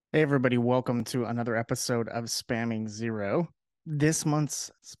Hey, everybody, welcome to another episode of Spamming Zero. This month's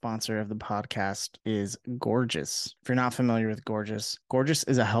sponsor of the podcast is Gorgeous. If you're not familiar with Gorgeous, Gorgeous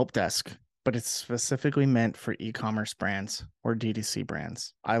is a help desk, but it's specifically meant for e-commerce brands or DTC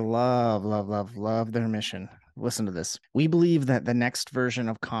brands. I love their mission. Listen to this. We believe that the next version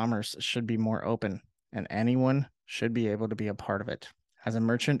of commerce should be more open, and anyone should be able to be a part of it. As a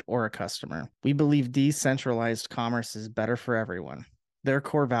merchant or a customer, we believe decentralized commerce is better for everyone. Their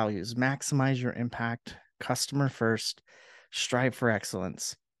core values: maximize your impact, customer first, strive for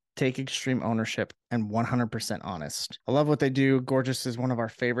excellence, take extreme ownership, and 100% honest. I love what they do. Gorgeous is one of our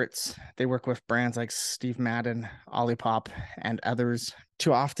favorites. They work with brands like Steve Madden, Olipop, and others.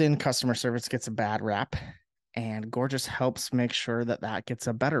 Too often, customer service gets a bad rap, and Gorgeous helps make sure that that gets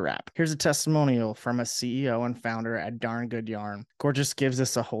a better rap. Here's a testimonial from a CEO and founder at Darn Good Yarn. Gorgeous gives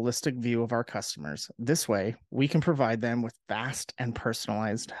us a holistic view of our customers. This way, we can provide them with fast and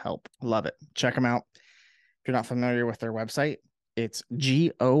personalized help. Love it. Check them out. If you're not familiar with their website, it's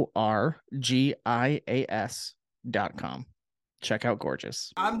gorgias.com. Check out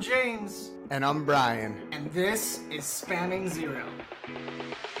Gorgeous. I'm James. And I'm Brian. And this is Spamming Zero.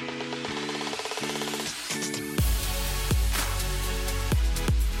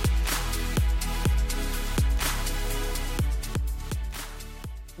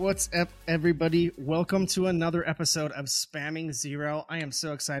 What's up, everybody? Welcome to another episode of Spamming Zero. I am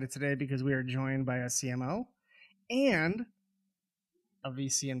so excited today because we are joined by a CMO and a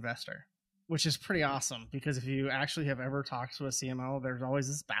VC investor, which is pretty awesome because if you actually have ever talked to a CMO, there's always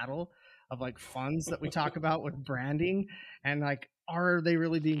this battle of like funds that we talk about with branding and like, are they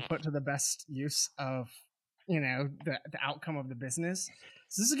really being put to the best use of, the outcome of the business?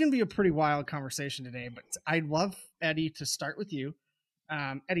 So this is going to be a pretty wild conversation today, but I'd love, Eddie, to start with you.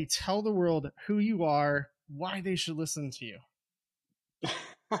 Eddie, tell the world who you are, why they should listen to you.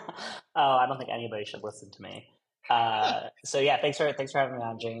 I don't think anybody should listen to me. Thanks for having me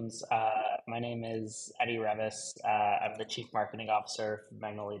on, James. My name is Eddie Revis. I'm the Chief Marketing Officer for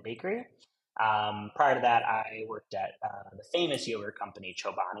Magnolia Bakery. Prior to that, I worked at the famous yogurt company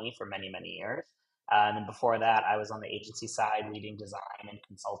Chobani for many, many years. And then before that, I was on the agency side, leading design and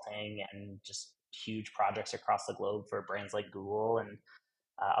consulting and just huge projects across the globe for brands like Google and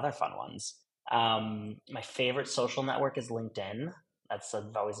other fun ones. My favorite social network is LinkedIn. That's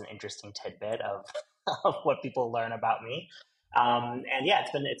always an interesting tidbit of what people learn about me.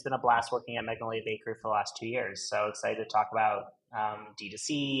 It's been a blast working at Magnolia Bakery for the last 2 years. So excited to talk about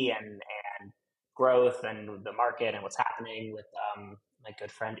D2C and growth and the market and what's happening with my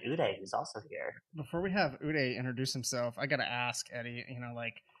good friend Uday, who's also here. Before we have Uday introduce himself, I got to ask Eddie,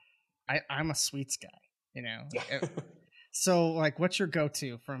 I'm a sweets guy, Yeah. So like, what's your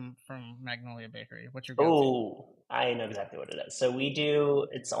go-to from Magnolia Bakery? What's your go-to? Oh, I know exactly what it is. So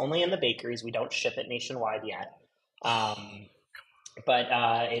it's only in the bakeries. We don't ship it nationwide yet. But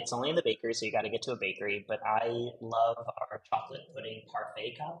it's only in the bakery, so you got to get to a bakery. But I love our chocolate pudding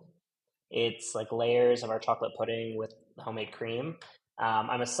parfait cup. It's like layers of our chocolate pudding with homemade cream.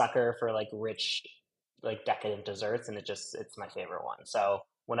 I'm a sucker for like rich, like decadent desserts, and it's my favorite one. So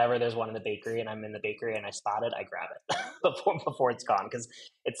whenever there's one in the bakery and I'm in the bakery and I spot it, I grab it before it's gone, because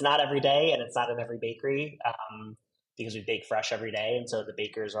it's not every day and it's not in every bakery, because we bake fresh every day. And so the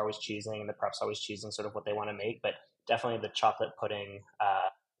bakers are always choosing and the prep's always choosing sort of what they want to make. But definitely the chocolate pudding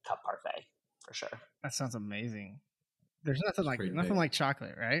cup parfait for sure. That sounds amazing. There's nothing like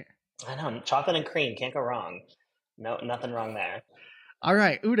chocolate, right? I know. Chocolate and cream. Can't go wrong. No, nothing wrong there. All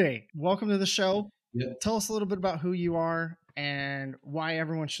right, Uday, welcome to the show. Yeah. Tell us a little bit about who you are and why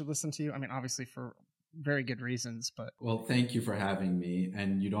everyone should listen to you. I mean, obviously for very good reasons, but. Well, thank you for having me.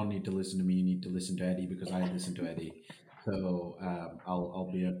 And you don't need to listen to me. You need to listen to Eddie because I listen to Eddie. So I'll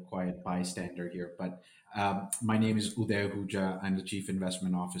be a quiet bystander here. But my name is Uday Ahuja. I'm the Chief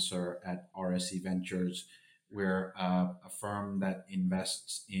Investment Officer at RSE Ventures. We're a firm that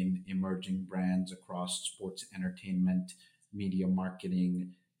invests in emerging brands across sports, entertainment, media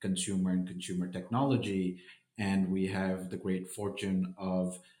marketing, consumer and consumer technology. And we have the great fortune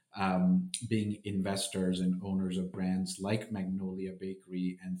of being investors and owners of brands like Magnolia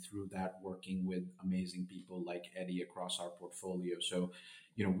Bakery, and through that working with amazing people like Eddie across our portfolio. So,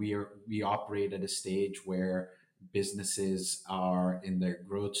 we operate at a stage where businesses are in their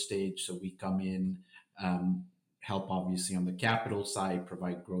growth stage. So we come in, help obviously on the capital side,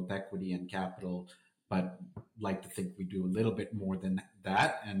 provide growth equity and capital, but like to think we do a little bit more than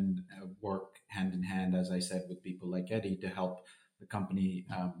that, and work hand in hand, as I said, with people like Eddie to help the company,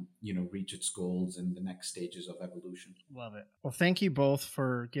 reach its goals in the next stages of evolution. Love it. Well, thank you both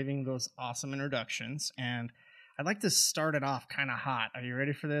for giving those awesome introductions. And I'd like to start it off kind of hot. Are you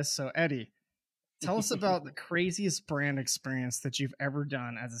ready for this? So, Eddie, tell us about the craziest brand experience that you've ever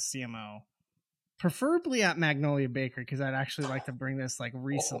done as a CMO, preferably at Magnolia Bakery, because I'd actually like to bring this like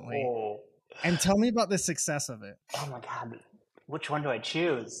recently. And tell me about the success of it. Oh my God. Which one do I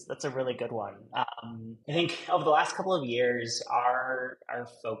choose? That's a really good one. I think over the last couple of years, our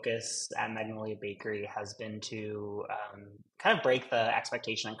focus at Magnolia Bakery has been to kind of break the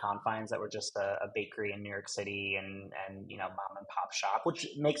expectation and confines that we're just a bakery in New York City and mom and pop shop, which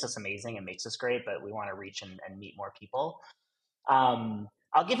makes us amazing and makes us great, but we want to reach and meet more people.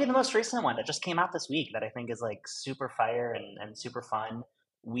 I'll give you the most recent one that just came out this week that I think is like super fire and super fun.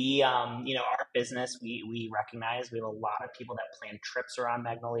 We, our business, we recognize we have a lot of people that plan trips around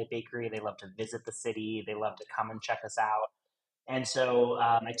Magnolia Bakery. They love to visit the city. They love to come and check us out. And so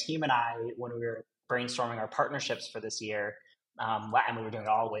my team and I, when we were brainstorming our partnerships for this year, and we were doing it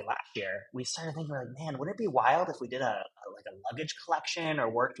all the way last year, we started thinking like, man, wouldn't it be wild if we did a luggage collection or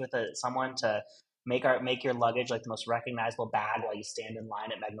worked with someone to make your luggage like the most recognizable bag while you stand in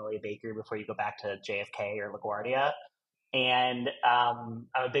line at Magnolia Bakery before you go back to JFK or LaGuardia. And I'm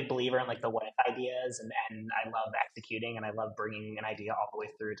a big believer in like the what if ideas, and I love executing, and I love bringing an idea all the way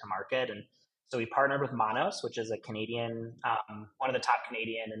through to market. And so we partnered with Monos, which is a Canadian, one of the top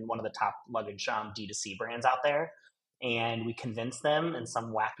Canadian and one of the top luggage D2C brands out there. And we convinced them in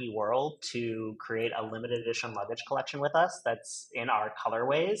some wacky world to create a limited edition luggage collection with us that's in our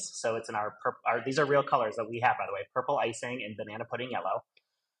colorways. So it's in our these are real colors that we have, by the way, purple icing and banana pudding yellow.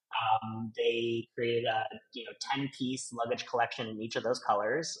 They created a 10-piece luggage collection in each of those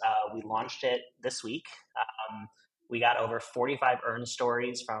colors. We launched it this week. We got over 45 earned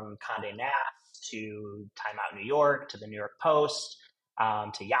stories from Condé Nast to Time Out New York to the New York Post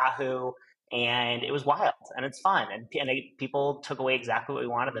to Yahoo. And it was wild and it's fun. And people took away exactly what we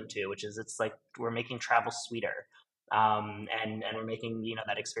wanted them to, which is it's like we're making travel sweeter. And we're making,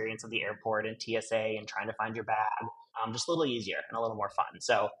 that experience of the airport and TSA and trying to find your bag just a little easier and a little more fun.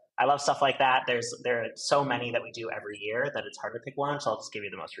 So I love stuff like that. There are so many that we do every year that it's hard to pick one. So I'll just give you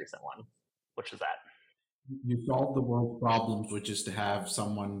the most recent one, which is that. You solve the world's problems, which is to have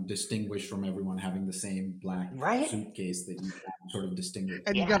someone distinguished from everyone having the same black suitcase that you sort of distinguish.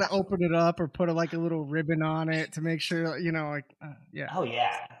 And you got to open it up or put a little ribbon on it to make sure, yeah. Oh,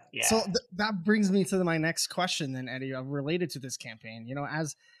 yeah. Yeah. So that brings me to my next question then, Eddie, related to this campaign.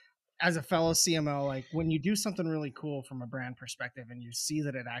 As a fellow CMO, like when you do something really cool from a brand perspective and you see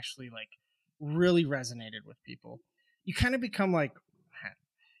that it actually like really resonated with people, you kind of become a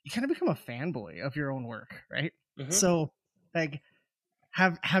fanboy of your own work, right? Mm-hmm. So like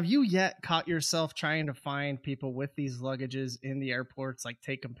have you yet caught yourself trying to find people with these luggages in the airports, like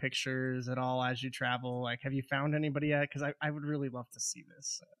taking pictures at all as you travel? Like, have you found anybody yet? Because I would really love to see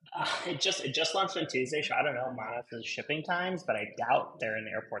this. It just launched on Tuesday, so I don't know Mono's shipping times, but I doubt they're in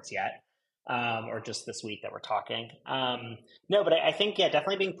the airports yet, or just this week that we're talking. No, but I think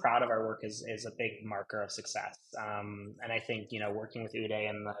definitely being proud of our work is a big marker of success. And I think working with Uday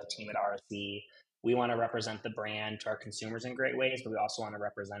and the team at RSE, we want to represent the brand to our consumers in great ways, but we also want to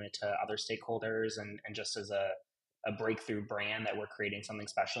represent it to other stakeholders and just as a breakthrough brand that we're creating something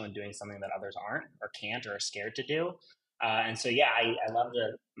special and doing something that others aren't or can't or are scared to do. And so, I love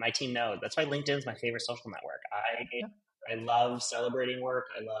my team knows. That's why LinkedIn is my favorite social network. I love celebrating work.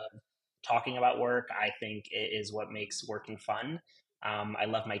 I love talking about work. I think it is what makes working fun. I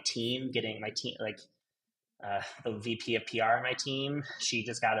love my team, getting my team, the VP of PR on my team, she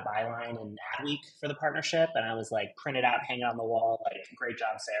just got a byline in Adweek for the partnership. And I was like, print it out, hang it on the wall. Like, great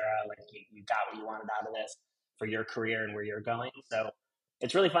job, Sarah. Like you got what you wanted out of this for your career and where you're going. So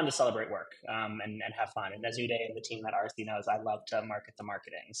it's really fun to celebrate work and have fun. And as Uday and the team at RSE knows, I love to market the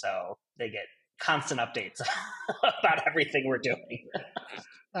marketing. So they get constant updates about everything we're doing.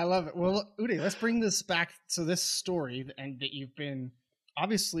 I love it. Well, Uday, let's bring this back to this story and that you've been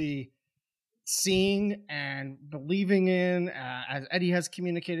obviously seeing and believing in, as Eddie has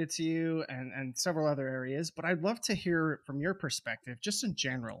communicated to you and several other areas. But I'd love to hear from your perspective, just in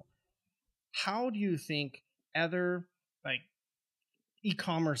general, how do you think other like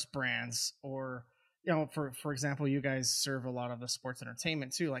e-commerce brands or, for example, you guys serve a lot of the sports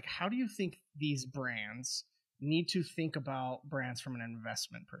entertainment too. Like, how do you think these brands need to think about brands from an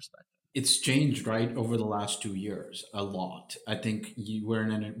investment perspective? It's changed, right, over the last 2 years a lot. I think we were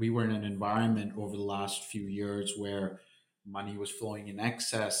in an environment over the last few years where money was flowing in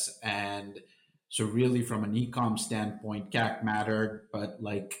excess, and so really from an e-com standpoint, CAC mattered, but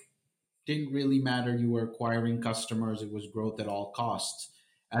didn't really matter. You were acquiring customers; it was growth at all costs.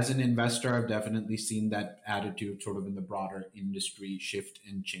 As an investor, I've definitely seen that attitude sort of in the broader industry shift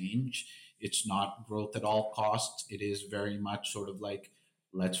and change. It's not growth at all costs. It is very much sort of like,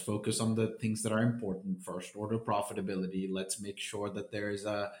 let's focus on the things that are important first, order profitability. Let's make sure that there is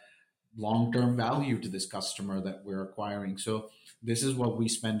a long-term value to this customer that we're acquiring. So this is what we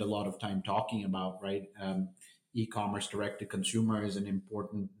spend a lot of time talking about, right? E-commerce direct to consumer is an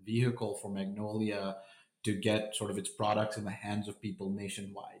important vehicle for Magnolia to get sort of its products in the hands of people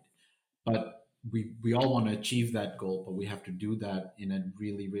nationwide. But we all want to achieve that goal, but we have to do that in a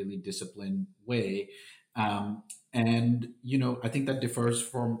really, really disciplined way. And I think that differs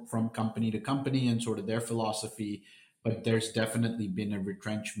from company to company and sort of their philosophy. But there's definitely been a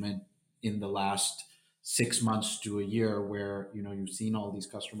retrenchment in the last 6 months to a year where you've seen all these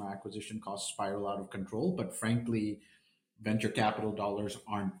customer acquisition costs spiral out of control. But frankly, venture capital dollars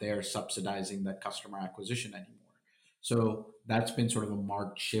aren't there subsidizing that customer acquisition anymore. So that's been sort of a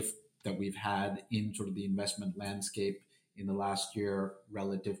marked shift that we've had in sort of the investment landscape in the last year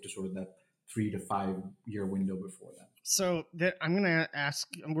relative to sort of that 3 to 5 year window before that. So I'm going to ask,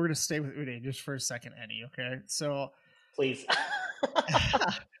 we're going to stay with Uday just for a second, Eddie. Okay. So Please.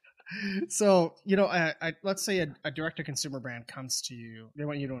 so, let's say a direct to consumer brand comes to you. They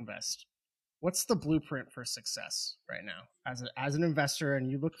want you to invest. What's the blueprint for success right now as an investor? And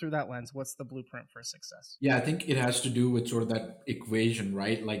you look through that lens, what's the blueprint for success? Yeah, I think it has to do with sort of that equation,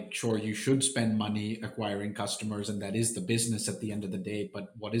 right? Like, sure, you should spend money acquiring customers, and that is the business at the end of the day.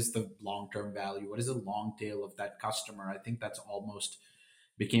 But what is the long-term value? What is the long tail of that customer? I think that's almost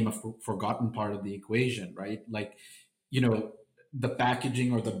became a forgotten part of the equation, right? Like, the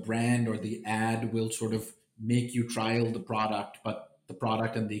packaging or the brand or the ad will sort of make you trial the product, but the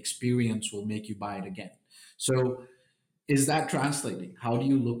product and the experience will make you buy it again. So is that translating? How do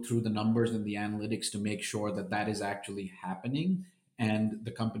you look through the numbers and the analytics to make sure that that is actually happening? And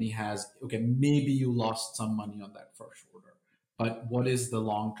the company has, okay, maybe you lost some money on that first order, but what is the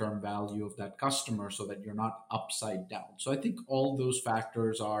long term value of that customer so that you're not upside down? So I think all those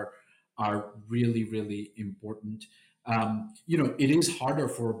factors are really, really important. It is harder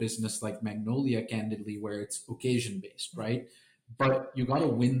for a business like Magnolia, candidly, where it's occasion based, right? But you got to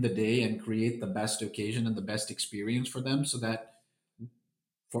win the day and create the best occasion and the best experience for them so that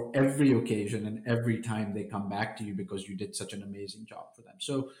for every occasion and every time they come back to you because you did such an amazing job for them.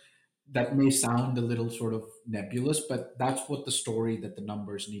 So that may sound a little sort of nebulous, but that's what the story that the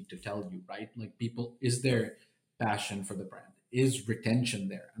numbers need to tell you, right? Like, people, is there passion for the brand? Is retention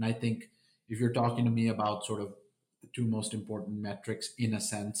there? And I think if you're talking to me about sort of the two most important metrics in a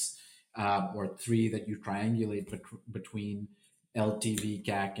sense, or three that you triangulate between LTV,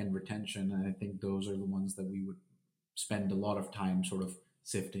 CAC, and retention, and I think those are the ones that we would spend a lot of time sort of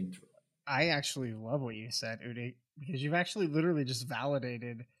sifting through. I actually love what you said, Uday, because you've actually literally just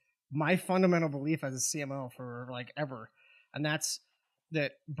validated my fundamental belief as a CMO for like ever. And that's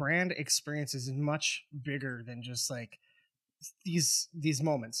that brand experience is much bigger than just like these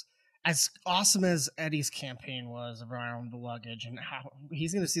moments. As awesome as Eddie's campaign was around the luggage and how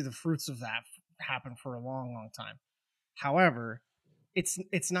he's going to see the fruits of that happen for a long, long time. However,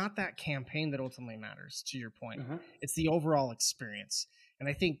 it's not that campaign that ultimately matters, to your point. Mm-hmm. It's the overall experience. And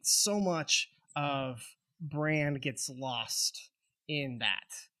I think so much of brand gets lost in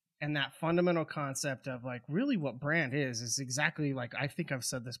that. And that fundamental concept of like really what brand is exactly like, I think I've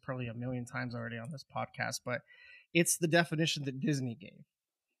said this probably a million times already on this podcast, but it's the definition that Disney gave.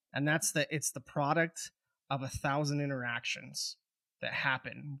 And that's that it's the product of 1,000 interactions that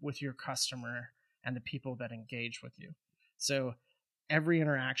happen with your customer and the people that engage with you. So every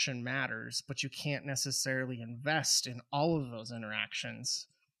interaction matters, but you can't necessarily invest in all of those interactions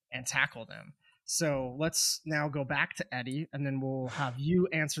and tackle them. So let's now go back to Eddie, and then we'll have you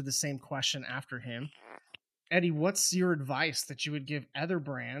answer the same question after him. Eddie, what's your advice that you would give other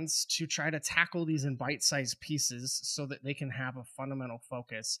brands to try to tackle these in bite-sized pieces so that they can have a fundamental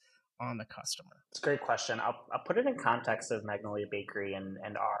focus on the customer? It's a great question. I'll put it in context of Magnolia Bakery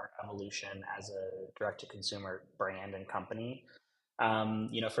and our evolution as a direct-to-consumer brand and company.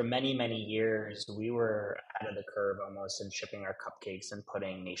 For many, many years, we were ahead of the curve almost in shipping our cupcakes and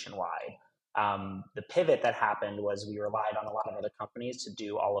pudding nationwide. The pivot that happened was we relied on a lot of other companies to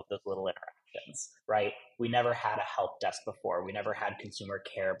do all of those little interactions, right? We never had a help desk before. We never had consumer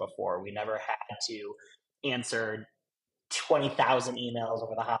care before. We never had to answer 20,000 emails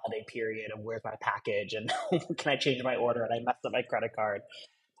over the holiday period of where's my package and can I change my order and I messed up my credit card.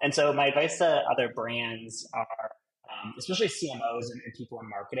 And so my advice to other brands are, especially CMOs and people in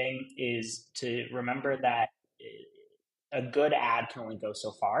marketing, is to remember that a good ad can only go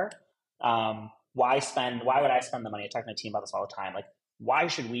so far. Why would I spend the money? I talk to my team about this all the time. Like, why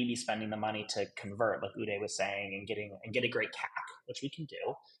should we be spending the money to convert, like Uday was saying, and get a great CAC, which we can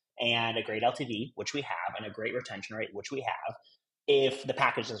do, and a great LTV, which we have, and a great retention rate, which we have, if the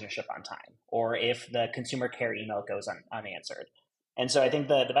package doesn't ship on time or if the consumer care email goes unanswered. And so I think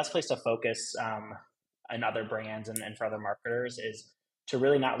the best place to focus in other brands and for other marketers is to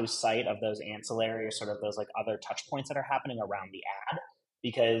really not lose sight of those ancillary or sort of those like other touch points that are happening around the ad,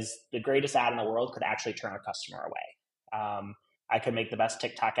 because the greatest ad in the world could actually turn a customer away. I could make the best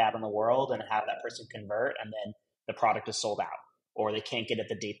TikTok ad in the world and have that person convert, and then the product is sold out, or they can't get it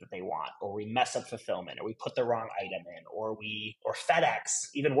the date that they want, or we mess up fulfillment, or we put the wrong item in, or FedEx,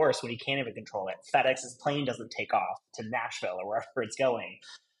 even worse, when you can't even control it. FedEx's plane doesn't take off to Nashville or wherever it's going.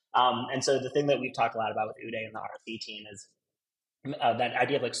 And so the thing that we've talked a lot about with Uday and the RSE team is that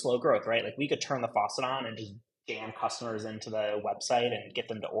idea of like slow growth, right? Like we could turn the faucet on and just jam customers into the website and get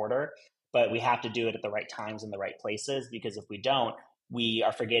them to order, but we have to do it at the right times in the right places, because if we don't, we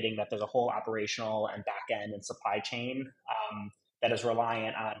are forgetting that there's a whole operational and back end and supply chain that is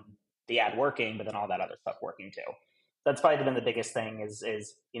reliant on the ad working, but then all that other stuff working too. That's probably been the biggest thing is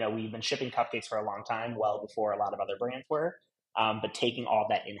we've been shipping cupcakes for a long time, well before a lot of other brands were, but taking all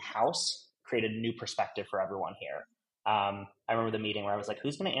that in-house created a new perspective for everyone here. I remember the meeting where I was like,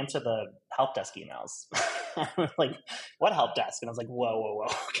 who's going to answer the help desk emails? Like, what help desk? And I was like, whoa.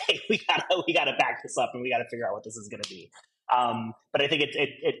 Okay, we gotta back this up and we got to figure out what this is going to be. But I think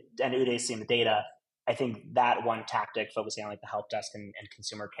and Uday's seeing the data. I think that one tactic, focusing on like the help desk and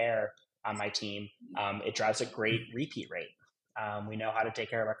consumer care on my team, it drives a great repeat rate. We know how to take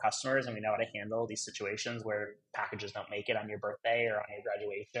care of our customers, and we know how to handle these situations where packages don't make it on your birthday or on your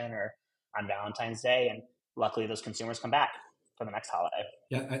graduation or on Valentine's Day. And luckily those consumers come back for the next holiday.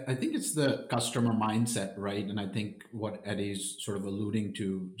 Yeah, I think it's the customer mindset, right? And I think what Eddie's sort of alluding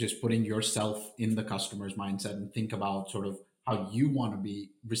to, just putting yourself in the customer's mindset and think about sort of how you want to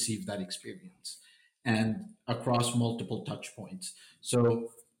receive that experience and across multiple touch points. So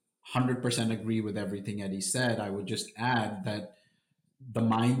 100% agree with everything Eddie said. I would just add that the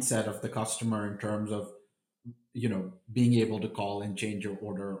mindset of the customer in terms of being able to call and change your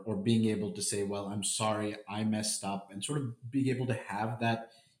order, or being able to say, well, I'm sorry, I messed up, and sort of being able to have that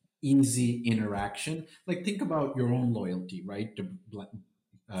easy interaction. Like think about your own loyalty, right?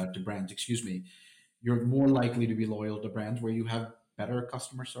 To brands, excuse me. You're more likely to be loyal to brands where you have better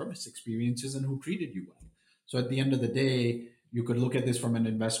customer service experiences and who treated you well. So at the end of the day, you could look at this from an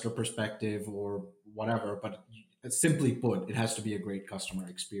investor perspective or whatever, but simply put, it has to be a great customer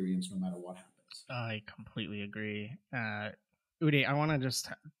experience no matter what happens. I completely agree. Uday, I want to just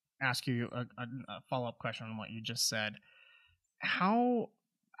ask you a follow-up question on what you just said. How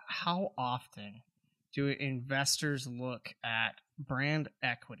often do investors look at brand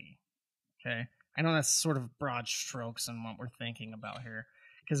equity? Okay, I know that's sort of broad strokes in what we're thinking about here,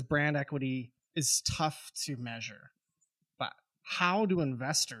 because brand equity is tough to measure. But how do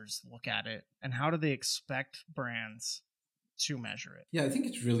investors look at it, and how do they expect brands to measure it? Yeah, I think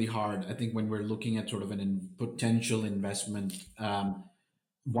it's really hard. I think when we're looking at sort of potential investment,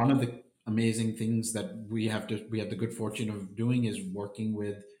 one of the amazing things that we have the good fortune of doing is working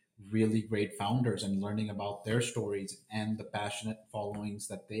with really great founders and learning about their stories and the passionate followings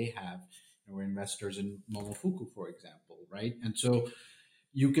that they have. We're investors in Momofuku, for example, right? And so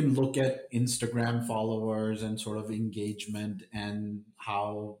you can look at Instagram followers and sort of engagement and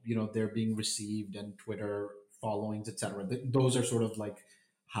how they're being received, and Twitter followings, etc. Those are sort of like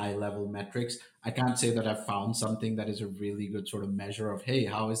high level metrics. I can't say that I've found something that is a really good sort of measure of, hey,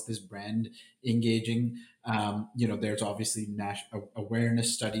 how is this brand engaging? There's obviously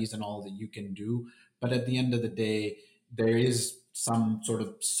awareness studies and all that you can do, but at the end of the day, there is some sort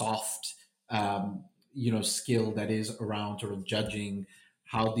of soft skill that is around sort of judging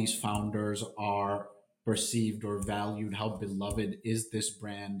how these founders are perceived or valued, how beloved is this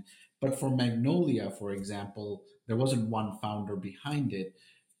brand. But for Magnolia, for example, there wasn't one founder behind it.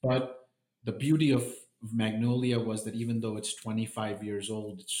 But the beauty of Magnolia was that even though it's 25 years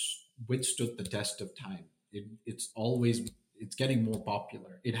old, it's withstood the test of time. It's getting more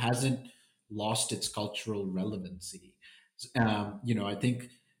popular. It hasn't lost its cultural relevancy. I think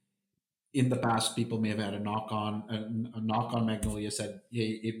in the past, people may have had a knock on Magnolia, said,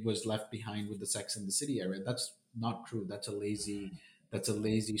 hey, it was left behind with the Sex and the City era. That's not true. That's a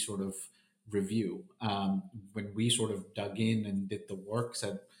lazy sort of review. When we sort of dug in and did the work,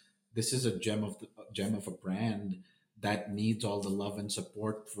 said this is a gem of a brand that needs all the love and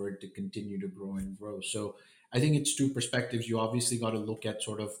support for it to continue to grow and grow. So I think it's two perspectives. You obviously got to look at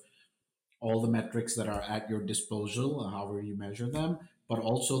sort of all the metrics that are at your disposal, however you measure them, but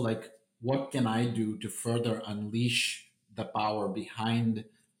also like, what can I do to further unleash the power behind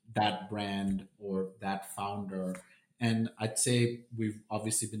that brand or that founder, And I'd say we've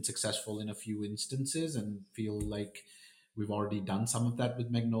obviously been successful in a few instances and feel like we've already done some of that with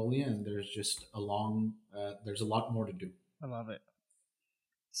Magnolia, and there's just there's a lot more to do. I love it.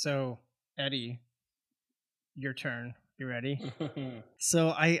 So, Eddie, your turn. You ready?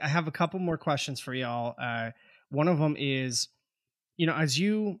 So I have a couple more questions for y'all. One of them is,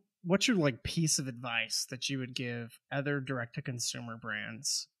 what's your like piece of advice that you would give other direct to consumer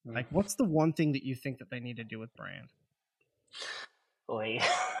brands? Like, what's the one thing that you think that they need to do with brand? Boy.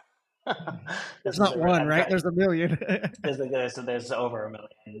 There's not one, right? There's a million. there's over a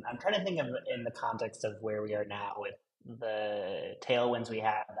million. I'm trying to think of in the context of where we are now with the tailwinds we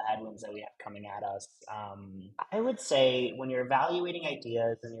have, the headwinds that we have coming at us. I would say when you're evaluating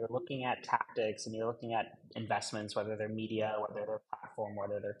ideas and you're looking at tactics and you're looking at investments, whether they're media, whether they're platform,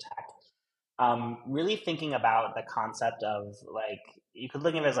 whether they're tech, really thinking about the concept of like, you could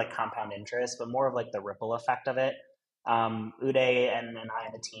look at it as like compound interest, but more of like the ripple effect of it. Uday and I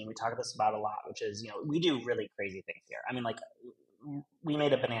and the team, we talk this about a lot, which is, we do really crazy things here. I mean, like, we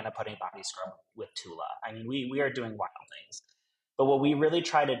made a banana pudding body scrub with Tula. I mean, we are doing wild things. But what we really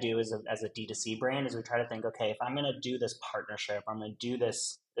try to do as a D2C brand is we try to think, okay, if I'm going to do this partnership, I'm going to do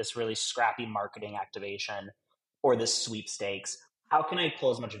this really scrappy marketing activation or this sweepstakes, how can I pull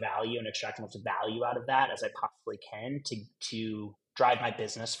as much value and extract as much value out of that as I possibly can to drive my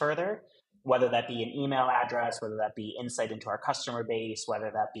business further? Whether that be an email address, whether that be insight into our customer base, whether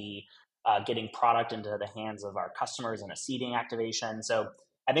that be getting product into the hands of our customers in a seeding activation. So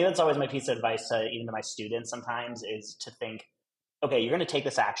I think that's always my piece of advice even to my students sometimes is to think, okay, you're going to take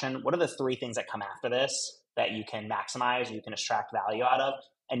this action. What are the 3 things that come after this that you can maximize, you can extract value out of,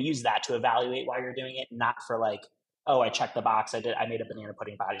 and use that to evaluate why you're doing it, not for like, oh, I checked the box, I made a banana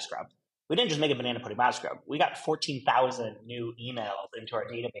pudding body scrub. We didn't just make a banana pudding body scrub. We got 14,000 new emails into our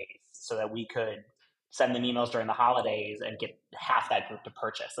database so that we could send them emails during the holidays and get half that group to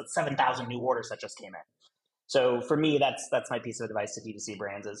purchase. That's 7,000 new orders that just came in. So for me, that's my piece of advice to D2C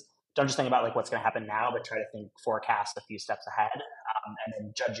brands is don't just think about like what's going to happen now, but try to forecast a few steps ahead, and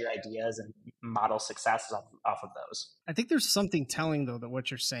then judge your ideas and model success off of those. I think there's something telling though that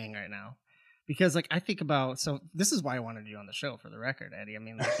what you're saying right now, because like I think about, so this is why I wanted you on the show, for the record, Eddie. I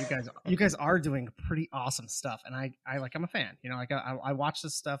mean, like you guys are doing pretty awesome stuff, and I'm a fan. Like I watch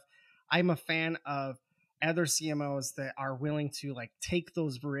this stuff. I'm a fan of other CMOs that are willing to like take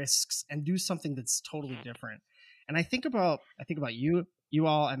those risks and do something that's totally different. And I think about you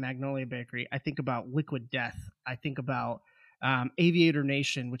all at Magnolia Bakery. I think about Liquid Death. I think about Aviator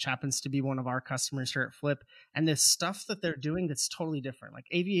Nation, which happens to be one of our customers here at Flip, and this stuff that they're doing that's totally different. Like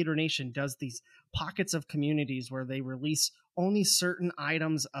Aviator Nation does these pockets of communities where they release only certain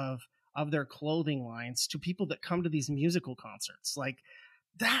items of their clothing lines to people that come to these musical concerts. Like,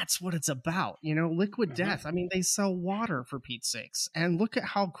 that's what it's about, Liquid Death. I mean, they sell water, for Pete's sakes, and look at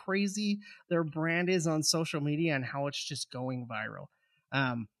how crazy their brand is on social media and how it's just going viral.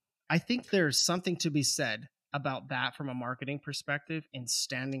 I think there's something to be said about that from a marketing perspective and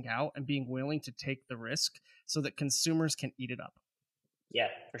standing out and being willing to take the risk so that consumers can eat it up. Yeah,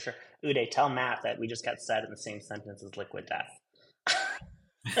 for sure. Uday, tell Matt that we just got said in the same sentence as Liquid Death.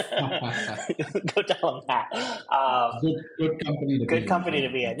 Go tell him that. Good company to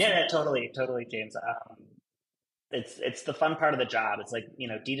be in. Yeah, totally, James. It's the fun part of the job. It's like,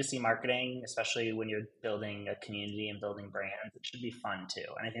 D2C marketing, especially when you're building a community and building brands, it should be fun too.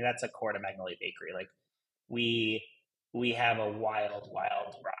 And I think that's a core to Magnolia Bakery. Like we have a wild ride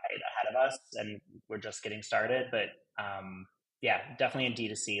ahead of us, and we're just getting started. But yeah, definitely in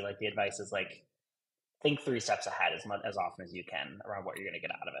D2C, like the advice is like, think 3 steps ahead as often as you can around what you're going to get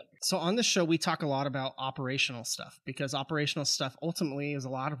out of it. So on this show, we talk a lot about operational stuff, because operational stuff ultimately is a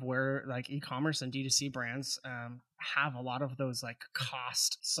lot of where like e-commerce and D2C brands have a lot of those like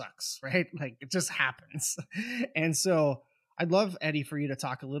cost sucks, right? Like it just happens. And so I'd love, Eddie, for you to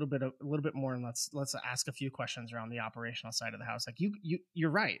talk a little bit more, and let's ask a few questions around the operational side of the house. Like you're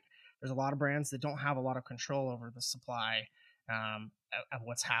right. There's a lot of brands that don't have a lot of control over the supply of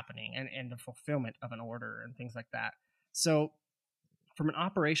what's happening and the fulfillment of an order and things like that. So from an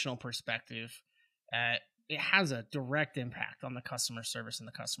operational perspective, it has a direct impact on the customer service and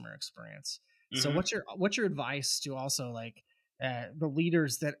the customer experience. Mm-hmm. So what's your advice to also like the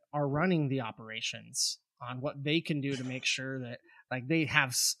leaders that are running the operations on what they can do to make sure that like they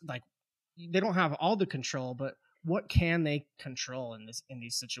have like, they don't have all the control, but what can they control in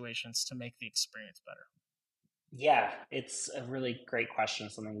these situations to make the experience better? Yeah, it's a really great question.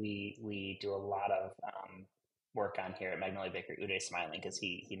 Something we do a lot of work on here at Magnolia Bakery. Uday's smiling because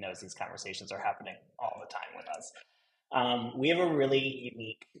he knows these conversations are happening all the time with us. We have a really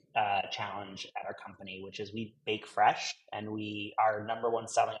unique challenge at our company, which is we bake fresh, and our number one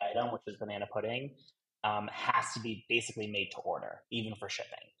selling item, which is banana pudding, has to be basically made to order, even for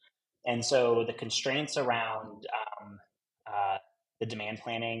shipping. And so the constraints around uh, the demand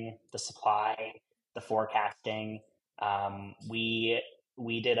planning, the supply, the forecasting,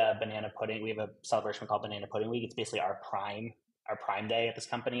 we did a banana pudding. We have a celebration called Banana Pudding Week. It's basically our prime day at this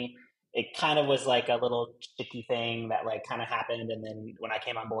company. It kind of was like a little sticky thing that like kind of happened, and then when I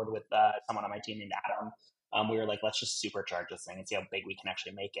came on board with someone on my team named Adam, we were like, let's just supercharge this thing and see how big we can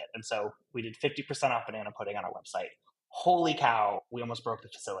actually make it. And so we did 50% off banana pudding on our website. Holy cow, we almost broke the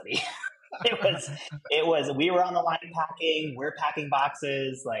facility. We were on the line packing, we're packing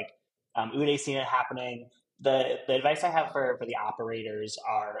boxes, like Uday seen it happening. The advice I have for the operators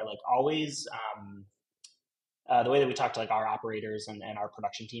are like always the way that we talk to like our operators and our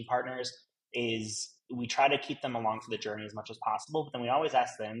production team partners is we try to keep them along for the journey as much as possible, but then we always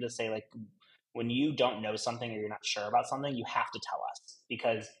ask them to say like, when you don't know something or you're not sure about something, you have to tell us,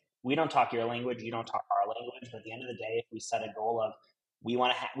 because we don't talk your language, you don't talk our language. But at the end of the day, if we set a goal of we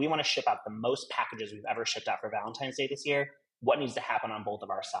want to ship out the most packages we've ever shipped out for Valentine's Day this year, what needs to happen on both of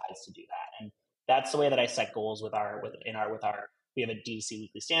our sides to do that? And that's the way that I set goals with our. We have a DC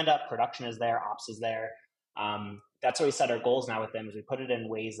weekly stand up. Production is there, ops is there. That's where we set our goals now with them, is we put it in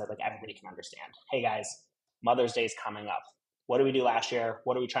ways that like everybody can understand. Hey guys, Mother's Day is coming up. What did we do last year?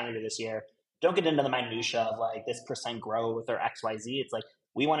 What are we trying to do this year? Don't get into the minutia of like this percent growth or XYZ. It's like,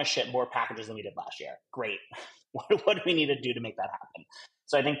 we want to ship more packages than we did last year. Great. What do we need to do to make that happen?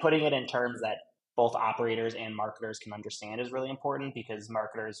 So I think putting it in terms that both operators and marketers can understand is really important, because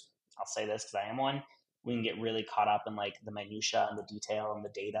marketers, I'll say this because I am one, we can get really caught up in like the minutia and the detail and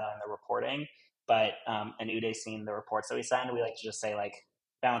the data and the reporting. But and Uday's seen the reports that we send. We like to just say like,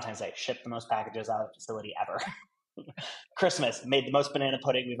 Valentine's Day, ship the most packages out of the facility ever. Christmas, made the most banana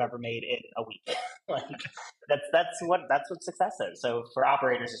pudding we've ever made in a week. Like that's what success is. So for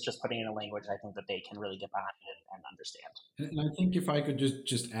operators, it's just putting in a language I think that they can really get behind and understand. And I think if I could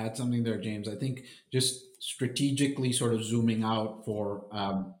just add something there, James, I think just strategically sort of zooming out for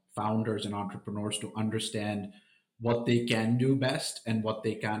founders and entrepreneurs to understand what they can do best and what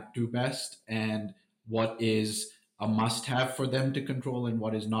they can't do best, and what is a must have for them to control and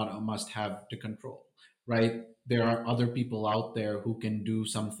what is not a must have to control, right? There are other people out there who can do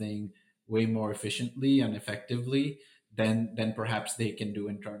something way more efficiently and effectively than perhaps they can do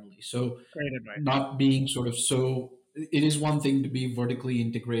internally. So Great advice. not being sort of so, it is one thing to be vertically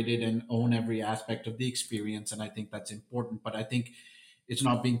integrated and own every aspect of the experience, and I think that's important, but I think it's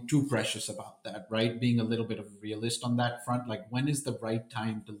not being too precious about that, right? Being a little bit of a realist on that front, like when is the right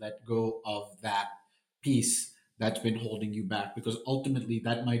time to let go of that piece that's been holding you back, because ultimately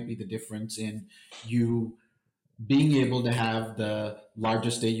that might be the difference in you being able to have the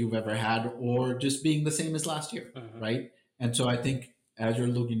largest day you've ever had or just being the same as last year, Mm-hmm. right? And so I think as you're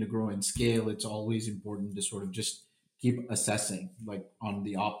looking to grow and scale, it's always important to sort of just keep assessing, like on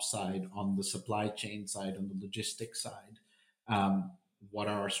the ops side, on the supply chain side, on the logistics side, um, what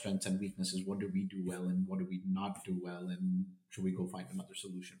are our strengths and weaknesses? What do we do well and what do we not do well? And should we go find another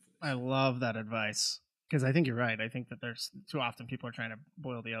solution for I this? love that advice, because I think you're right. I think that there's too often people are trying to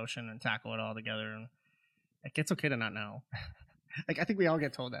boil the ocean and tackle it all together, and like, it's okay to not know. Like, I think we all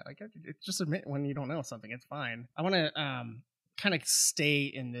get told that. Like, just admit when you don't know something. It's fine. I want to kind of stay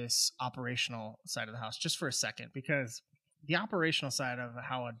in this operational side of the house just for a second, because the operational side of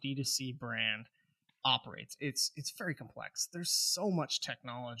how a D2C brand operates, it's very complex. There's so much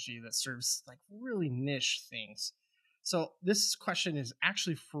technology that serves like really niche things. So this question is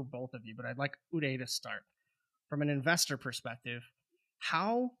actually for both of you, but I'd like Uday to start. From an investor perspective,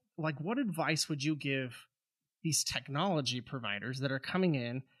 how, like, what advice would you give these technology providers that are coming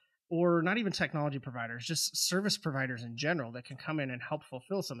in, or not even technology providers, just service providers in general that can come in and help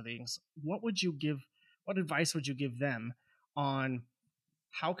fulfill some of these? What advice would you give them on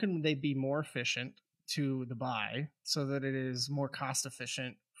how can they be more efficient to the buy so that it is more cost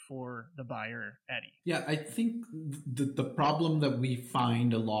efficient for the buyer, Eddie? Yeah, I think the problem that we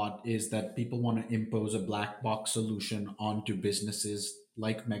find a lot is that people want to impose a black box solution onto businesses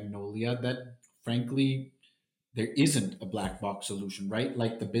like Magnolia that, frankly, there isn't a black box solution, right?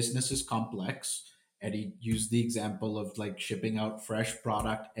 Like the business is complex. Eddie used the example of like shipping out fresh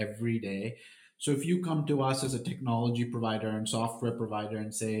product every day. So if you come to us as a technology provider and software provider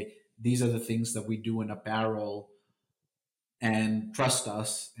and say, these are the things that we do in apparel and trust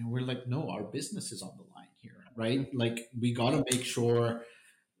us, and we're like, no, our business is on the line here, right? Like we got to make sure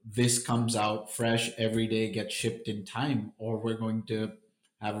this comes out fresh every day, gets shipped in time, or we're going to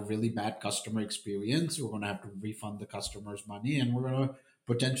have a really bad customer experience. We're going to have to refund the customer's money, and we're going to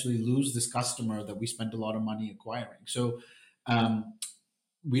potentially lose this customer that we spent a lot of money acquiring. So um,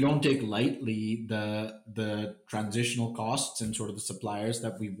 we don't take lightly the transitional costs and sort of the suppliers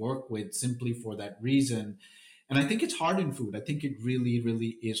that we work with simply for that reason. And I think it's hard in food. I think it really,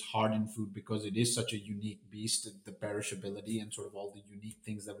 really is hard in food because it is such a unique beast, the perishability and sort of all the unique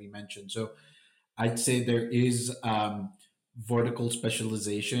things that we mentioned. So I'd say there is vertical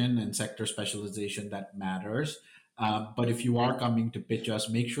specialization and sector specialization that matters. But if you are coming to pitch us,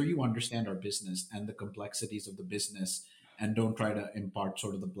 make sure you understand our business and the complexities of the business, and don't try to impart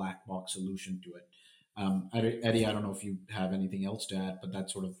sort of the black box solution to it. Eddie, I don't know if you have anything else to add, but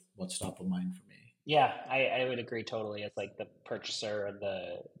that's sort of what's top of mind for me. Yeah, I would agree totally. It's like the purchaser or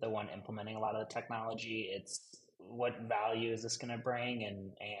the one implementing a lot of the technology. It's what value is this going to bring,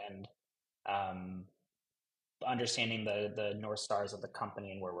 and um, understanding the north stars of the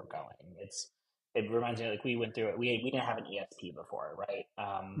company and where we're going. It reminds me, like, we went through it. We didn't have an ESP before, right?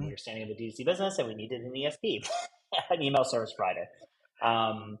 We were standing up a D2C business and we needed an ESP, an email service provider.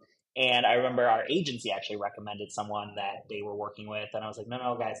 Um, and I remember our agency actually recommended someone that they were working with, and I was like,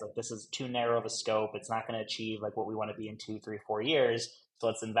 no, guys, like, this is too narrow of a scope. It's not going to achieve like what we want to be in 2, 3, 4 years. So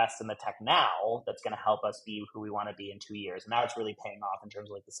let's invest in the tech now that's going to help us be who we want to be in 2 years. And now it's really paying off in terms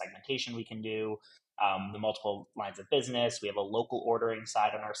of like the segmentation we can do, the multiple lines of business. We have a local ordering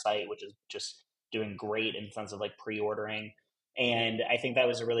side on our site, which is just doing great in terms of like pre-ordering. And I think that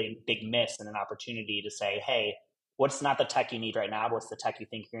was a really big miss and an opportunity to say, hey, what's not the tech you need right now, but what's the tech you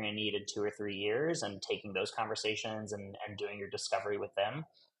think you're going to need in 2 or 3 years, and taking those conversations and doing your discovery with them.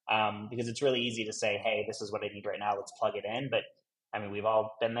 Because it's really easy to say, hey, this is what I need right now, let's plug it in. But I mean, we've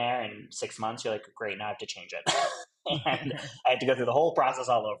all been there. In 6 months, you're like, great, now I have to change it. And I had to go through the whole process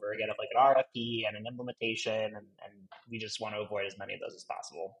all over again of like an RFP and an implementation, and we just want to avoid as many of those as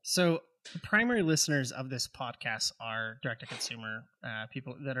possible. So the primary listeners of this podcast are direct to consumer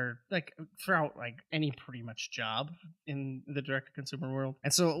people that are like throughout like any pretty much job in the direct to consumer world.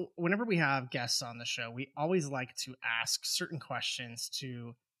 And so whenever we have guests on the show, we always like to ask certain questions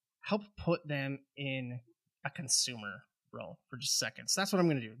to help put them in a consumer role for just seconds. So that's what I'm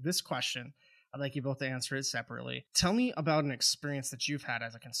going to do. This question, I'd like you both to answer it separately. Tell me about an experience that you've had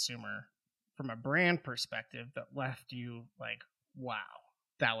as a consumer from a brand perspective that left you like, wow,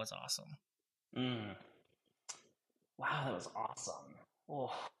 that was awesome. Wow, that was awesome.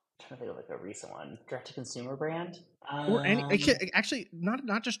 Oh, I'm trying to think of like a recent one. Direct to consumer brand? Or any actually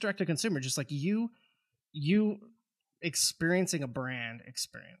not just direct to consumer, just like you experiencing a brand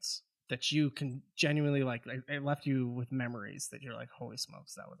experience that you can genuinely like, it left you with memories that you're like, holy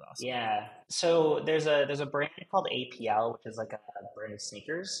smokes, that was awesome. Yeah. So there's a brand called APL, which is like a brand of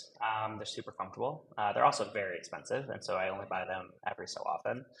sneakers. They're super comfortable. They're also very expensive, and so I only buy them every so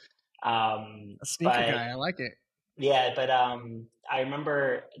often. A sneaker guy, I like it. Yeah, but I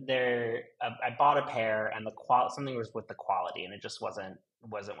remember I bought a pair, and something was with the quality, and it just wasn't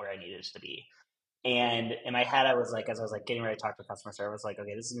where I needed it to be. And in my head, I was like, as I was like getting ready to talk to customer service, like,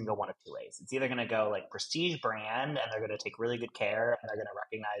 okay, this is gonna go one of two ways. It's either gonna go like prestige brand, and they're gonna take really good care, and they're gonna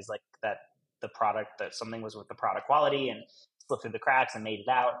recognize like that that something was with the product quality and slipped through the cracks and made it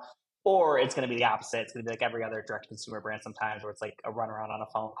out, or it's gonna be the opposite. It's gonna be like every other direct consumer brand sometimes, where it's like a runaround on a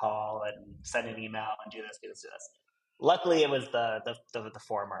phone call and send an email and do this, do this, do this. Luckily, it was the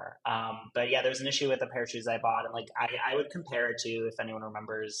former. But yeah, there's an issue with the pair of shoes I bought, and like I would compare it to, if anyone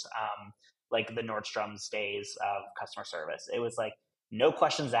remembers, like the Nordstrom's days of customer service. It was like no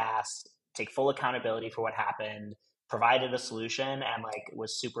questions asked, take full accountability for what happened, provided a solution, and like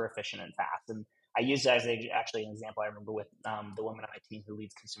was super efficient and fast. And I used it as actually an example. I remember with the woman on my team who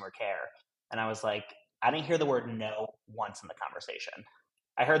leads consumer care, and I was like, I didn't hear the word no once in the conversation.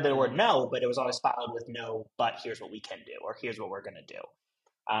 I heard the word no, but it was always followed with no, but here's what we can do, or here's what we're going to do.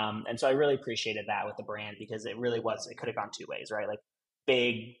 And so I really appreciated that with the brand, because it could have gone two ways, right? Like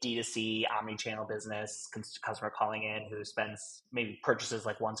big D2C omni-channel business, customer calling in who maybe purchases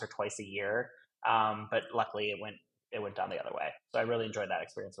like once or twice a year. But luckily it went down the other way. So I really enjoyed that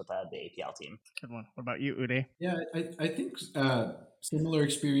experience with the APL team. Good one. What about you, Uday? Yeah, I think similar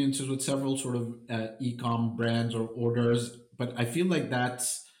experiences with several sort of e-com brands or orders, but I feel like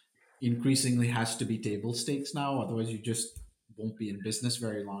that's increasingly has to be table stakes now. Otherwise, you just won't be in business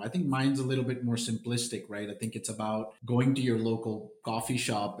very long. I think mine's a little bit more simplistic, right? I think it's about going to your local coffee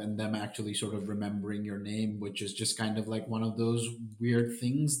shop and them actually sort of remembering your name, which is just kind of like one of those weird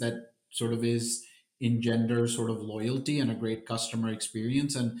things that sort of engenders sort of loyalty and a great customer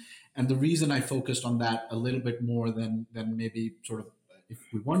experience. And the reason I focused on that a little bit more than maybe sort of if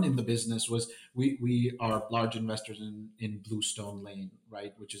we weren't in the business was we are large investors in Bluestone Lane,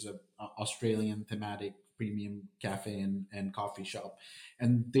 right, which is a Australian thematic premium cafe and coffee shop,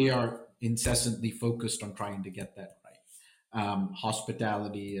 and they are incessantly focused on trying to get that right.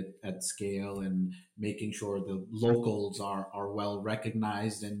 Hospitality at scale and making sure the locals are well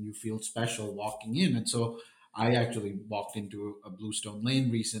recognized and you feel special walking in. And so I actually walked into a Bluestone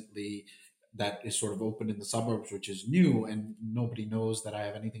Lane recently that is sort of open in the suburbs, which is new, and nobody knows that I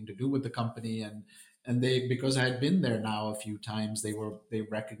have anything to do with the company. And they, because I had been there now a few times, they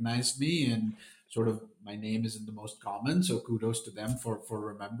recognized me, and sort of my name isn't the most common, so kudos to them for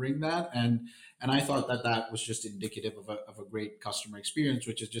remembering that. And I thought that that was just indicative of a great customer experience,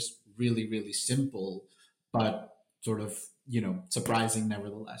 which is just really really simple, but sort of surprising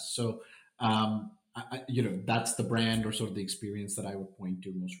nevertheless. So that's the brand or sort of the experience that I would point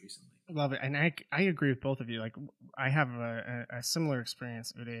to most recently. Love it. And I agree with both of you. Like, I have a similar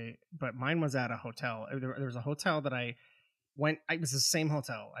experience, Uday, but mine was at a hotel. There was a hotel that I went, it was the same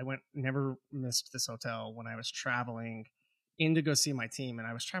hotel. I went, never missed this hotel when I was traveling in to go see my team. And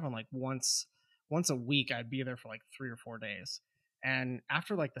I was traveling like once a week. I'd be there for like 3 or 4 days. And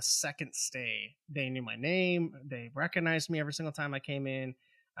after like the second stay, they knew my name. They recognized me every single time I came in.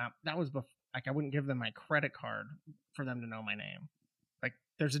 That was like, I wouldn't give them my credit card for them to know my name. Like,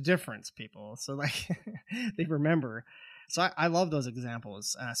 there's a difference, people. So like they remember. So I love those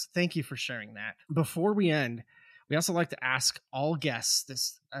examples. So thank you for sharing that. Before we end, we also like to ask all guests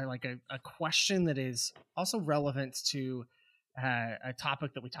this like a question that is also relevant to a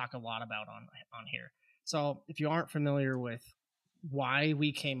topic that we talk a lot about on here. So if you aren't familiar with why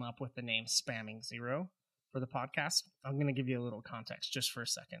we came up with the name Spamming Zero for the podcast, I'm going to give you a little context just for a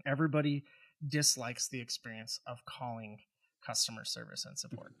second. Everybody dislikes the experience of calling customer service and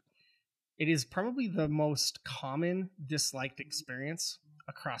support. It is probably the most common disliked experience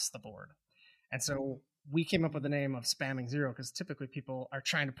across the board. And so we came up with the name of Spamming Zero because typically people are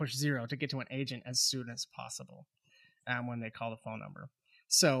trying to push zero to get to an agent as soon as possible when they call the phone number.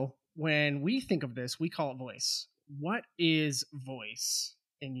 So when we think of this, we call it voice. What is voice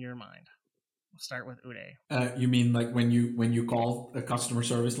in your mind? We'll start with Uday. You mean like when you call a customer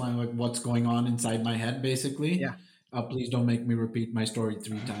service line, like what's going on inside my head, basically? Yeah. Please don't make me repeat my story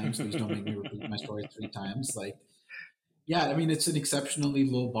 3 times. Please don't make me repeat my story 3 times. Like, yeah, I mean, it's an exceptionally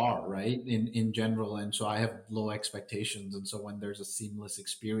low bar, right? In general, and so I have low expectations, and so when there's a seamless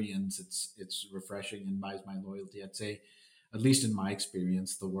experience, it's refreshing and buys my loyalty. I'd say, at least in my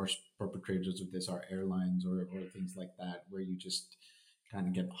experience, the worst perpetrators of this are airlines or things like that, where you just kind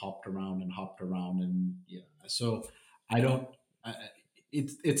of get hopped around, and yeah. So I don't.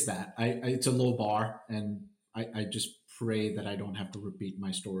 It's that it's a low bar, and I just pray that I don't have to repeat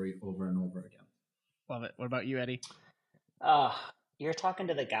my story over and over again. Love it. What about you, Eddie? You're talking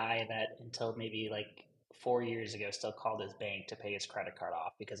to the guy that until maybe like 4 years ago still called his bank to pay his credit card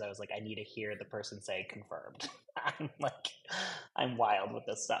off because I was like, I need to hear the person say confirmed. I'm wild with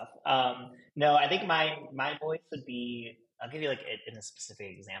this stuff. No, I think my voice would be, I'll give you like in a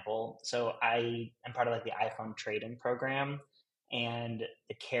specific example. So I am part of like the iPhone trade-in program, and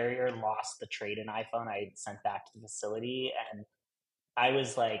the carrier lost the trade-in iPhone I sent back to the facility, and I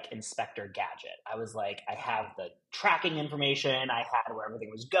was like Inspector Gadget. I was like, I have the tracking information. I had where everything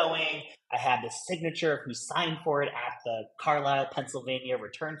was going. I had the signature of who signed for it at the Carlisle, Pennsylvania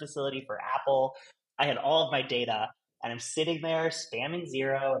return facility for Apple. I had all of my data, and I'm sitting there spamming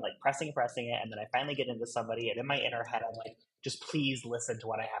zero and like pressing it. And then I finally get into somebody, and in my inner head, I'm like, just please listen to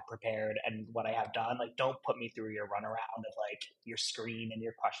what I have prepared and what I have done. Like, don't put me through your runaround of like your screen and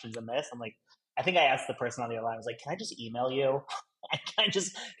your questions and this. I'm like, I think I asked the person on the other line, I was like, can I just email you? can I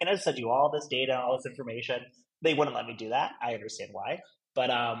just send you all this data, all this information? They wouldn't let me do that. I understand why. But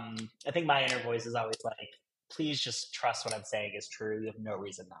I think my inner voice is always like, please just trust what I'm saying is true. You have no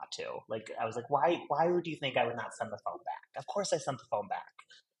reason not to. Like, I was like, why would you think I would not send the phone back? Of course I sent the phone back.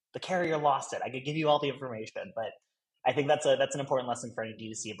 The carrier lost it. I could give you all the information, but I think that's an important lesson for any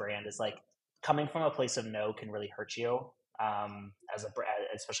D2C brand is like coming from a place of no can really hurt you. As a brand,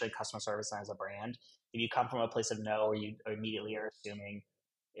 especially customer service and as a brand, if you come from a place of no, or you immediately are assuming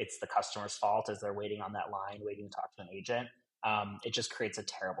it's the customer's fault as they're waiting on that line, waiting to talk to an agent, it just creates a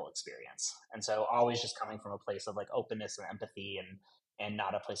terrible experience. And so always just coming from a place of like openness and empathy and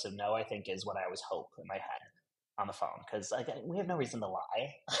not a place of no, I think is what I always hope in my head on the phone. Cause like we have no reason to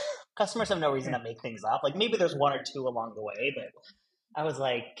lie. Customers have no reason to make things up. Like maybe there's 1 or 2 along the way, but I was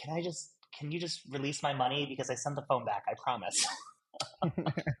like, can you just release my money because I sent the phone back? I promise.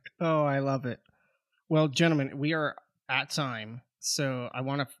 Oh, I love it. Well, gentlemen, we are at time. So I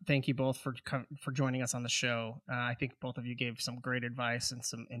want to thank you both for joining us on the show. I think both of you gave some great advice and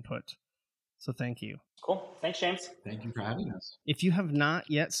some input. So thank you. Cool. Thanks, James. Thank you for having us. If you have not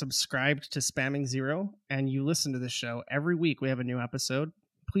yet subscribed to Spamming Zero and you listen to this show every week, we have a new episode.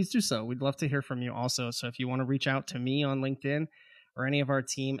 Please do so. We'd love to hear from you also. So if you want to reach out to me on LinkedIn or any of our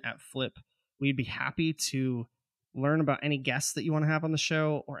team at Flip, we'd be happy to learn about any guests that you want to have on the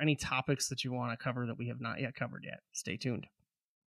show or any topics that you want to cover that we have not yet covered yet. Stay tuned.